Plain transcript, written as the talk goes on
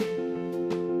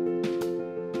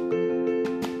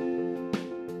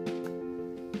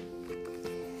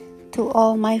To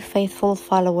all my faithful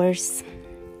followers,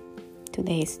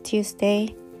 today is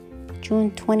Tuesday,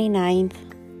 June 29th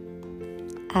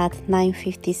at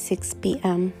 9:56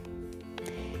 p.m.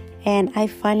 and I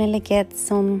finally get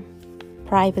some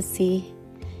privacy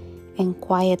and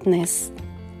quietness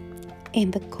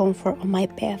in the comfort of my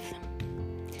bed.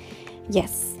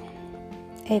 Yes,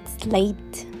 it's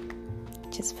late.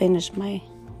 Just finished my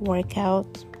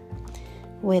workout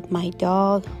with my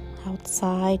dog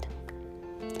outside.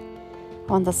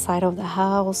 On the side of the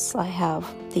house, I have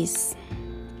this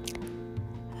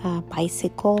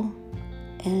bicycle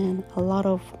and a lot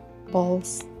of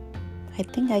balls. I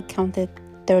think I counted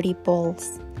 30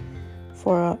 balls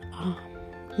for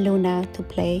Luna to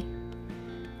play.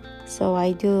 So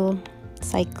I do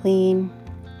cycling,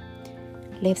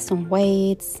 lift some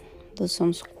weights, do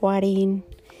some squatting,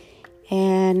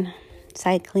 and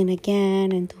cycling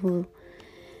again, and do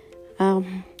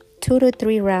 2 to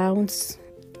 3 rounds.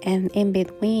 And in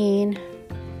between,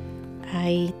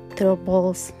 I throw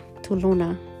balls to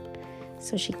Luna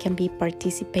so she can be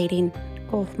participating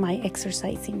of my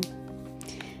exercising.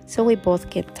 So we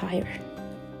both get tired.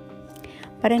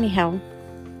 But anyhow,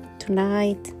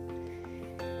 tonight,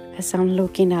 as I'm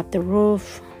looking at the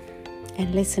roof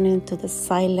and listening to the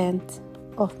silence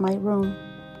of my room,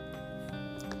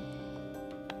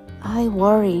 I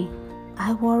worry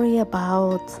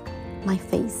about my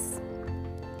face.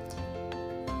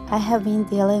 I have been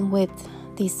dealing with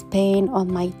this pain on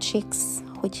my cheeks,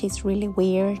 which is really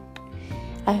weird.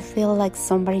 I feel like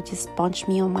somebody just punched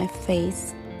me on my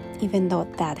face, even though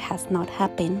that has not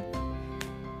happened.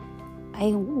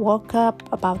 I woke up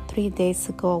about 3 days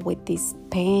ago with this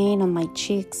pain on my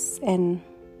cheeks, and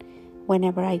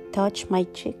whenever I touch my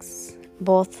cheeks,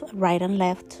 both right and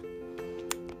left,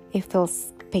 it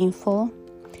feels painful.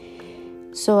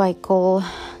 So I call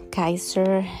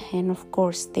Kaiser, and of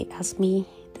course they ask me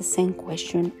the same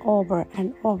question over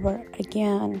and over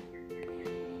again,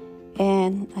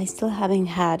 and I still haven't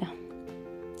had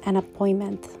an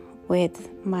appointment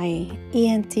with my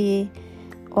ENT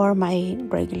or my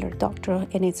regular doctor,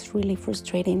 and it's really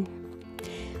frustrating.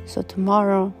 So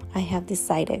tomorrow I have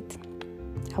decided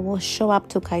I will show up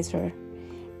to Kaiser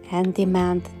and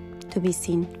demand to be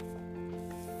seen.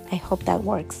 I hope that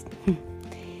works.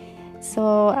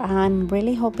 So I'm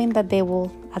really hoping that they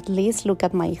will at least look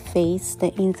at my face,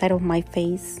 the inside of my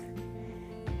face.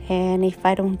 And if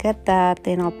I don't get that,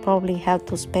 then I'll probably have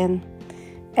to spend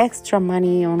extra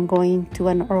money on going to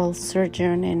an oral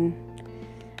surgeon and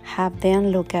have them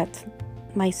look at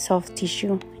my soft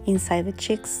tissue inside the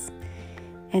cheeks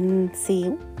and see,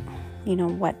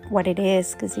 what it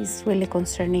is, because it's really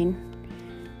concerning.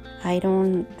 I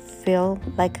don't feel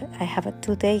like I have a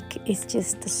toothache. It's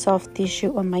just the soft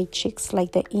tissue on my cheeks,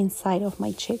 like the inside of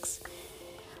my cheeks.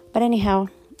 But anyhow,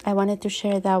 I wanted to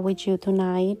share that with you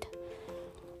tonight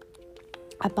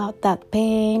about that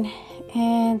pain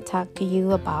and talk to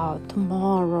you about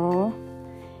tomorrow.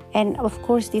 And of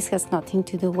course, this has nothing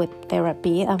to do with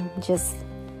therapy. I'm just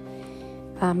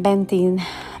venting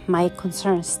my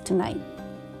concerns tonight.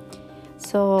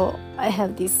 So I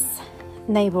have this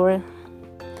neighbor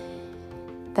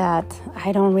that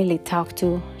I don't really talk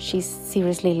to. She's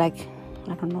seriously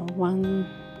 1,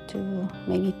 2,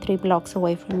 maybe 3 blocks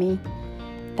away from me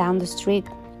down the street.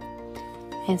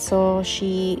 And so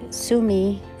she sued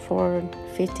me for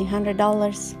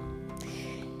 $1,500.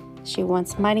 She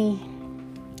wants money,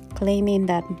 claiming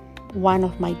that one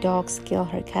of my dogs killed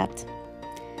her cat.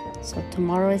 So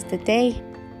tomorrow is the day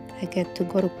I get to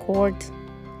go to court,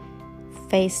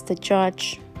 face the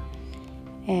judge,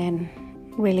 and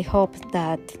really hope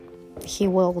that he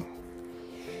will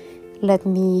let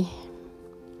me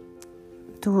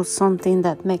do something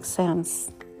that makes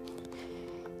sense.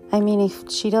 I mean,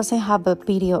 if she doesn't have a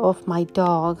video of my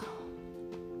dog,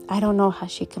 I don't know how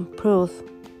she can prove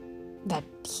that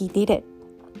he did it.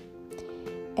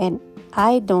 And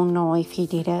I don't know if he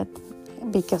did it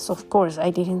because, of course,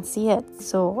 I didn't see it.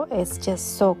 So it's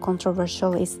just so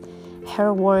controversial. It's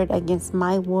her word against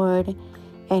my word,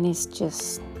 and it's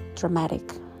just dramatic.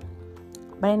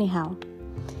 But anyhow,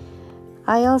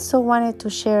 I also wanted to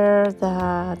share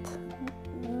that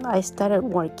I started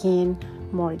working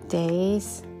more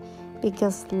days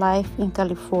because life in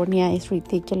California is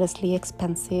ridiculously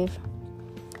expensive,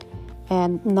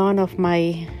 and none of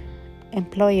my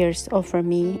employers offer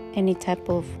me any type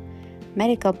of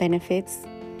medical benefits,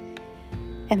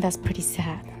 and that's pretty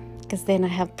sad because then I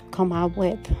have to come up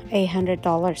with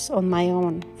 $800 on my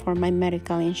own for my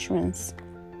medical insurance.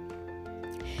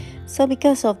 So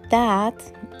because of that,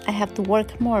 I have to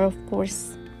work more, of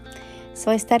course.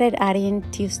 So I started adding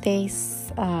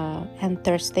Tuesdays and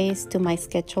Thursdays to my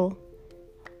schedule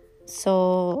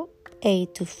So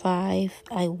 8 to 5,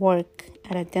 I work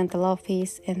at a dental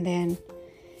office, and then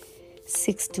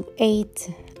 6 to 8,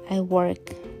 I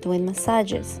work doing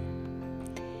massages.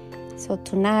 So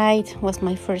tonight was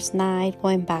my first night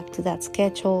going back to that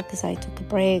schedule because I took a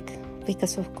break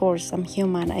because, of course, I'm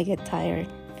human. I get tired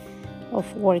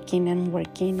of working and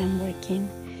working and working.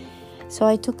 So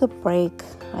I took a break,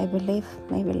 I believe,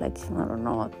 maybe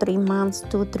 3 months,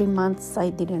 2-3 months, I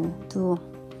didn't do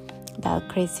that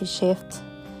crazy shift.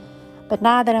 But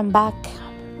now that I'm back,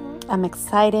 I'm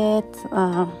excited.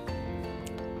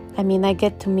 I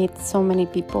get to meet so many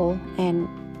people, and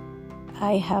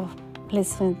I have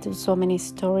listened to so many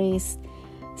stories.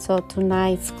 So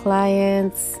tonight's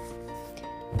clients,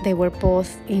 they were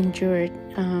both injured.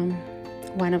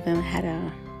 One of them had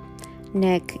a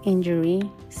neck injury,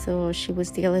 so she was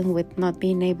dealing with not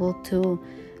being able to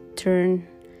turn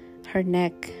her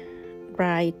neck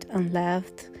right and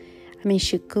left.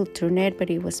 She could turn it, but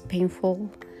it was painful.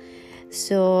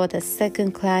 So the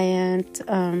second client,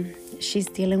 she's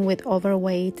dealing with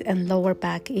overweight and lower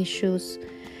back issues.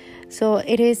 So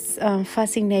it is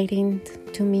fascinating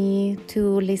to me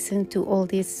to listen to all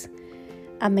these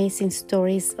amazing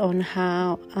stories on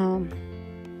how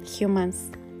humans,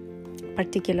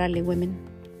 particularly women,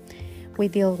 we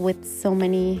deal with so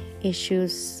many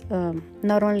issues,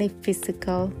 not only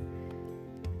physical,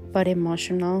 but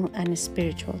emotional and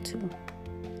spiritual too.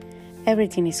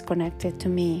 Everything is connected to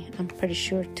me. I'm pretty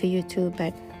sure to you too,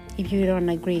 but if you don't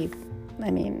agree,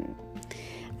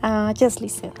 just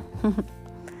listen.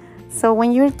 So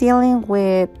when you're dealing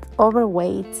with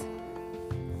overweight,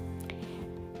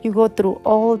 you go through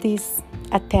all these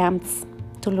attempts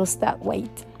to lose that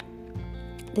weight.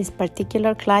 This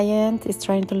particular client is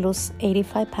trying to lose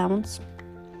 85 pounds.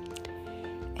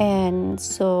 And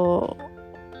so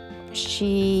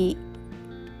she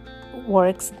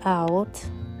works out,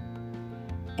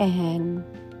 and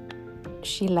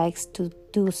she likes to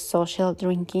do social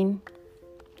drinking.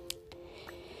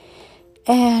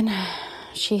 And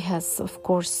she has, of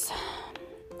course,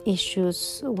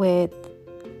 issues with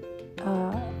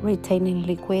retaining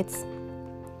liquids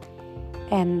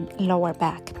and lower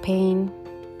back pain.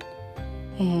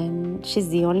 And she's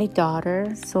the only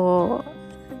daughter, so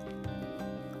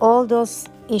all those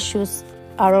issues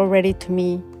are already, to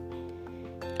me,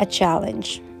 a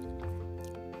challenge.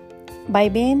 By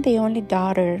being the only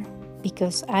daughter,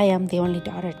 because I am the only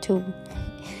daughter too,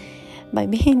 by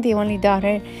being the only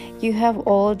daughter, you have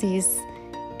all these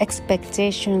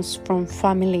expectations from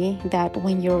family that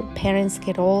when your parents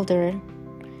get older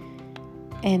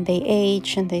and they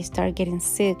age and they start getting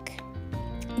sick,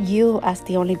 you as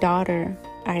the only daughter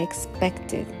are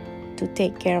expected to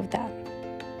take care of that.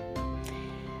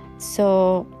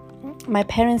 So my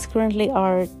parents currently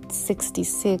are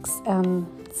 66 and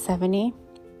 70.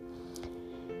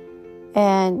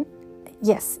 And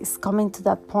yes, it's coming to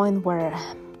that point where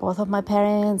both of my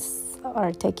parents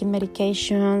are taking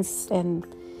medications, and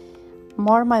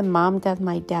more my mom than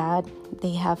my dad.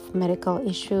 They have medical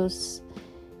issues,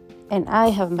 and I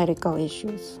have medical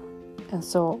issues. And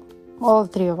so all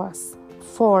three of us,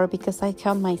 4, because I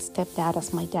count my stepdad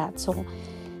as my dad. So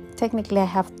technically I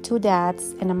have 2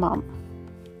 dads and a mom.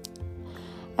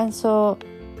 And so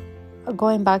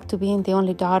going back to being the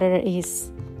only daughter is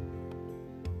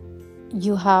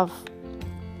you have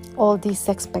all these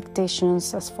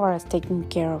expectations as far as taking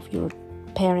care of your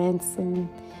parents and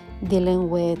dealing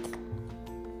with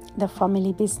the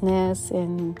family business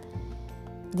and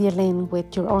dealing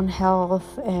with your own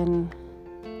health and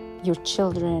your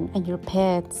children and your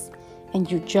pets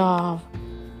and your job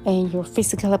and your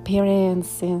physical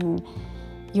appearance and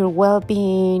your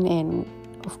well-being, and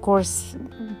of course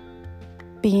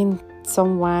being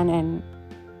someone and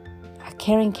a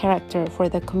caring character for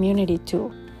the community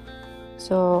too.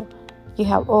 So you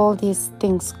have all these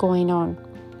things going on,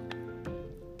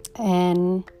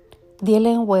 and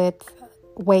dealing with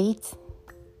weight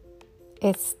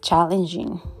is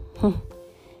challenging,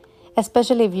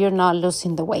 especially if you're not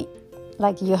losing the weight.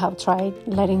 Like you have tried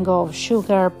letting go of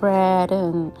sugar, bread,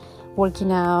 and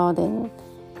working out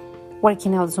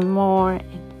some more,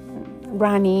 and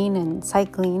running and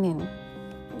cycling, and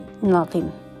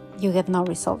nothing. You get no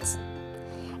results.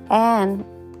 And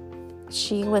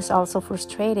she was also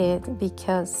frustrated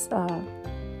because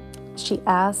she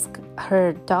asked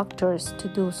her doctors to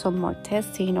do some more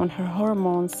testing on her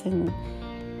hormones and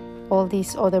all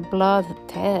these other blood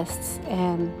tests,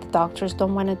 and the doctors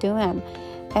don't want to do them.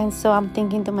 And so I'm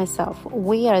thinking to myself,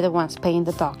 we are the ones paying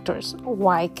the doctors.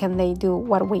 Why can't they do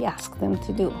what we ask them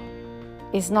to do?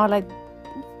 It's not like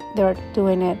they're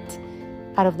doing it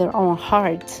out of their own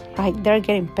heart, right? They're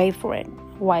getting paid for it.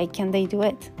 Why can't they do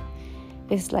it?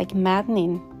 It's like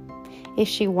maddening. If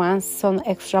she wants some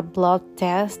extra blood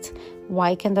tests,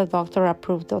 why can the doctor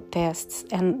approve those tests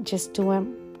and just do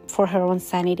them for her own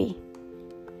sanity?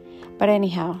 But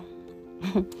anyhow,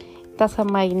 that's how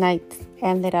my night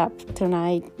ended up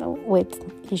tonight,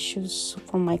 with issues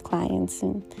from my clients.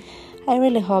 And I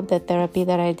really hope the therapy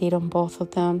that I did on both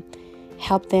of them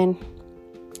helped them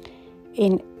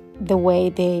in the way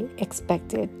they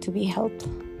expected to be helped.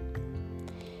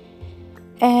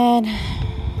 And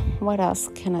what else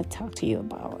can I talk to you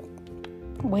about?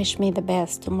 Wish me the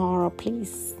best tomorrow,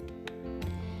 please.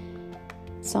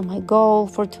 So my goal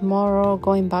for tomorrow,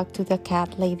 going back to the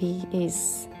cat lady,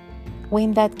 is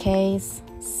win that case,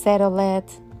 settle it,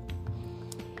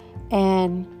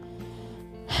 and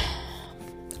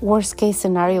worst case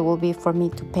scenario will be for me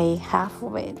to pay half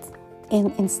of it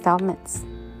in installments.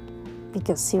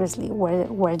 Because seriously,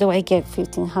 where do I get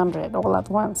 $1,500 all at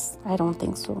once? I don't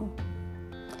think so.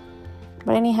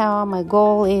 But anyhow, my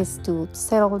goal is to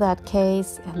settle that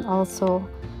case and also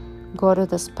go to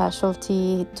the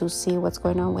specialty to see what's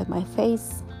going on with my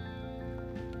face.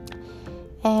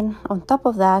 And on top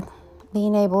of that,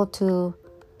 being able to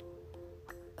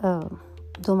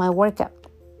do my workout.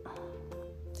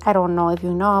 I don't know if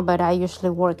you know, but I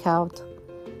usually work out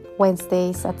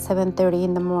Wednesdays at 7:30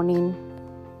 in the morning.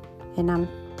 And I'm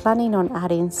planning on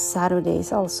adding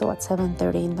Saturdays also at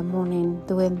 7:30 in the morning,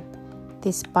 doing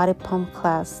this body pump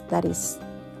class that is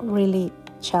really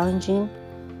challenging.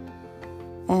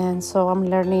 And so I'm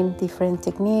learning different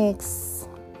techniques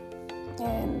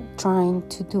and trying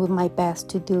to do my best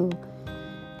to do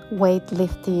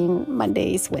weightlifting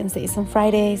Mondays, Wednesdays, and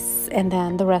Fridays. And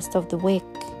then the rest of the week,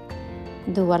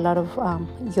 do a lot of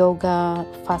yoga,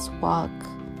 fast walk,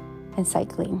 and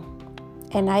cycling.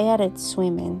 And I added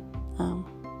swimming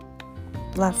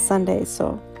last Sunday,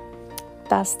 so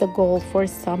that's the goal for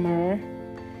summer.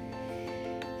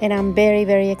 And I'm very,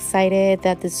 very excited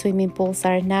that the swimming pools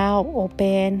are now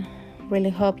open.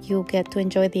 Really hope you get to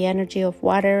enjoy the energy of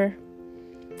water.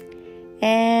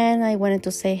 And I wanted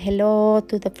to say hello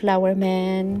to the flower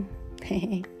man,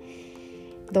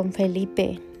 Don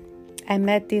Felipe. I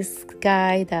met this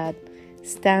guy that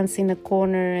stands in a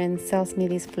corner and sells me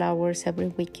these flowers every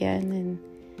weekend, and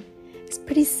it's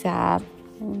pretty sad.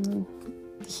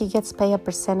 He gets paid a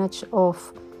percentage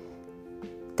of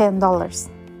 $10.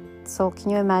 So can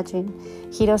you imagine?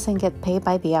 He doesn't get paid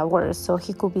by the hour, so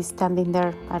he could be standing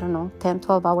there, 10,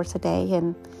 12 hours a day.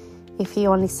 And if he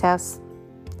only sells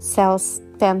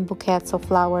 10 bouquets of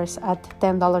flowers at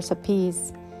 $10 a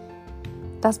piece,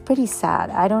 that's pretty sad.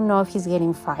 I don't know if he's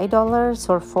getting $5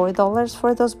 or $4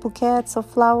 for those bouquets of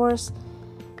flowers,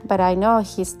 but I know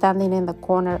he's standing in the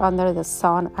corner under the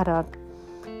sun at a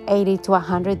 80 to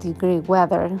 100 degree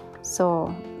weather,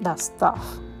 so that's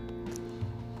tough.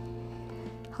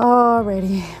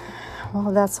 Alrighty,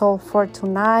 well, that's all for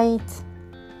tonight.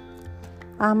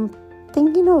 I'm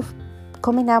thinking of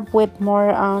coming up with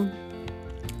more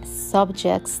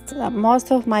subjects.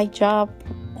 Most of my job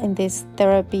in this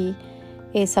therapy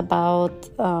is about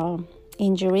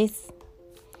injuries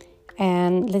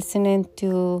and listening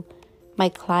to my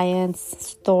clients'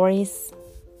 stories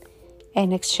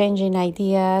and exchanging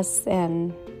ideas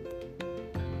and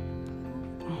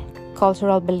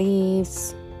cultural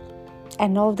beliefs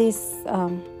and all these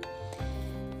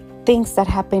things that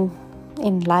happen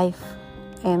in life,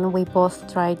 and we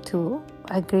both try to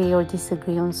agree or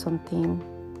disagree on something.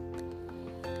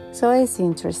 So it's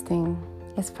interesting,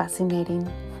 it's fascinating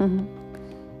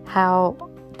how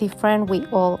different we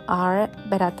all are,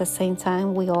 but at the same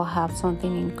time we all have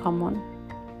something in common.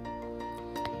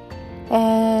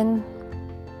 And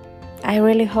I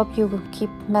really hope you keep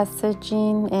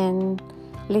messaging and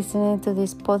listening to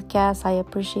this podcast. I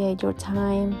appreciate your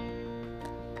time.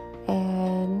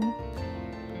 And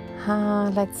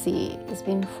let's see, it's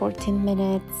been 14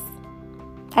 minutes.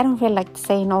 I don't feel like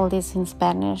saying all this in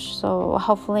Spanish, so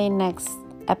hopefully next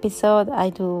episode I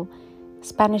do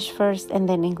Spanish first and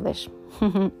then English.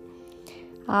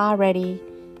 Alrighty,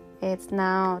 it's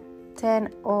now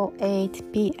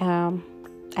 10:08 p.m.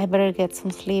 I better get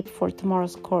some sleep for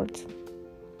tomorrow's court.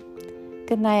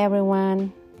 Good night,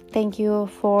 everyone. Thank you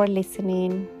for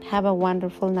listening. Have a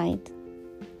wonderful night.